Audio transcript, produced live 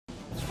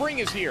Spring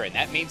is here, and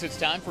that means it's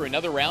time for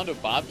another round of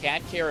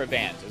Bobcat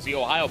Caravans as the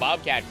Ohio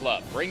Bobcat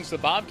Club brings the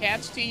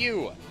Bobcats to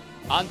you.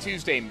 On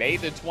Tuesday, May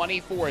the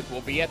 24th,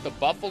 we'll be at the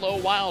Buffalo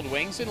Wild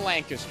Wings in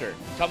Lancaster.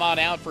 Come on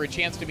out for a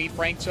chance to meet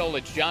Frank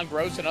Solich, John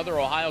Gross, and other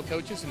Ohio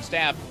coaches and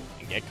staff,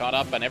 and get caught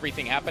up on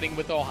everything happening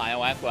with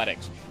Ohio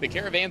athletics. The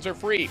caravans are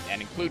free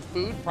and include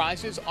food,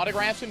 prizes,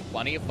 autographs, and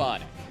plenty of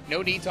fun.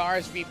 No need to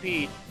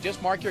RSVP. Just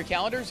mark your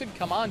calendars and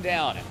come on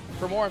down.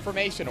 For more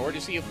information or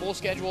to see a full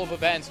schedule of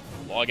events,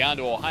 log on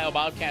to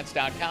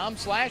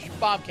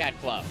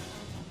ohiobobcats.com/Bobcat Club.